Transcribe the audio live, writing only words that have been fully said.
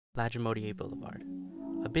Lagimodière Boulevard,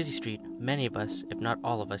 a busy street many of us, if not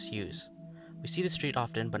all of us, use. We see the street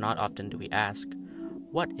often, but not often do we ask,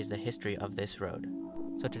 what is the history of this road?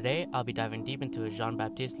 So today, I'll be diving deep into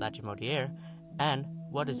Jean-Baptiste Lagimodière and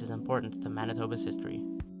what is his importance to Manitoba's history.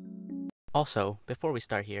 Also, before we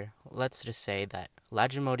start here, let's just say that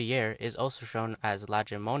Lagimodière is also shown as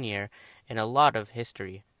Lagimonière in a lot of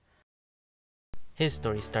history. His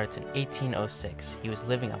story starts in 1806. He was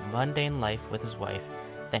living a mundane life with his wife.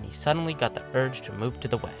 Then he suddenly got the urge to move to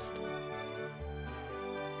the west.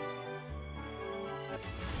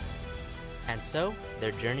 And so,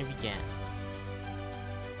 their journey began.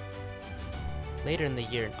 Later in the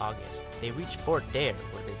year in August, they reached Fort Dare,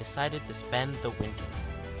 where they decided to spend the winter.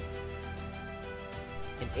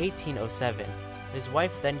 In 1807, his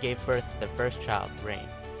wife then gave birth to their first child, Rain.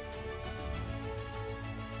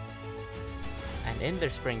 And in their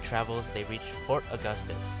spring travels, they reached Fort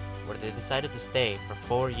Augustus, where they decided to stay for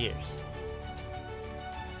 4 years.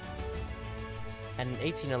 And in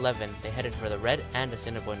 1811, they headed for the Red and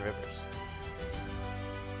Assiniboine rivers.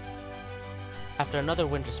 After another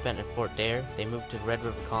winter spent in Fort Dare, they moved to Red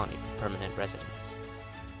River Colony for permanent residence.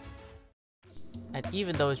 And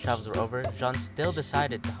even though his travels were over, Jean still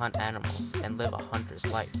decided to hunt animals and live a hunter's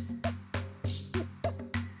life.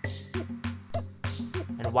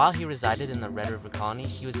 And while he resided in the Red River Colony,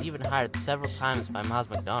 he was even hired several times by Miles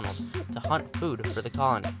MacDonald to hunt food for the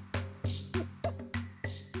colony.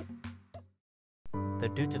 Though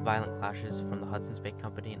due to violent clashes from the Hudson's Bay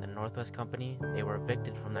Company and the Northwest Company, they were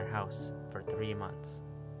evicted from their house for 3 months.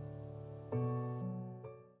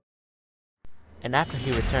 And after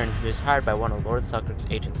he returned, he was hired by one of Lord Selkirk's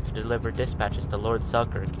agents to deliver dispatches to Lord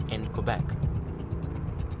Selkirk in Quebec.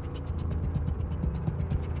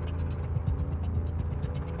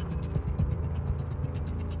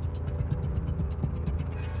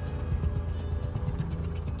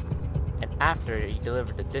 And after he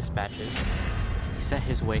delivered the dispatches, he set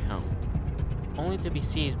his way home, only to be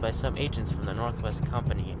seized by some agents from the Northwest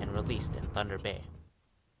Company and released in Thunder Bay.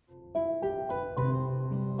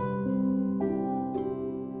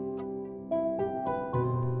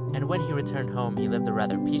 And when he returned home, he lived a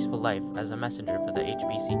rather peaceful life as a messenger for the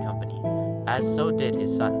HBC Company, as so did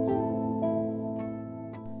his sons.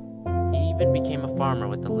 He even became a farmer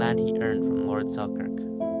with the land he earned from Lord Selkirk.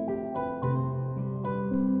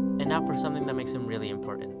 And now for something that makes him really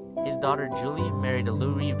important. His daughter Julie married a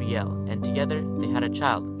Louis Riel, and together they had a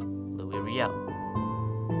child, Louis Riel.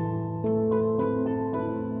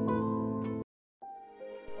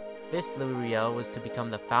 This Louis Riel was to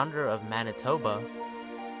become the founder of Manitoba,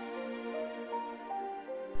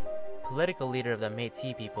 political leader of the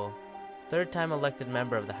Métis people, third-time elected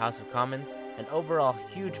member of the House of Commons, and overall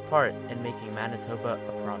huge part in making Manitoba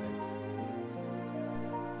a province.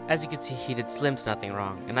 As you can see, he did slim to nothing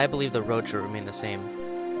wrong, and I believe the road should remain the same.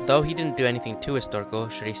 Though he didn't do anything too historical,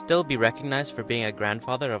 should he still be recognized for being a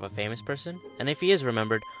grandfather of a famous person? And if he is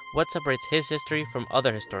remembered, what separates his history from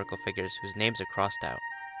other historical figures whose names are crossed out?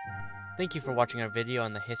 Thank you for watching our video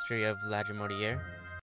on the history of Lagimodière.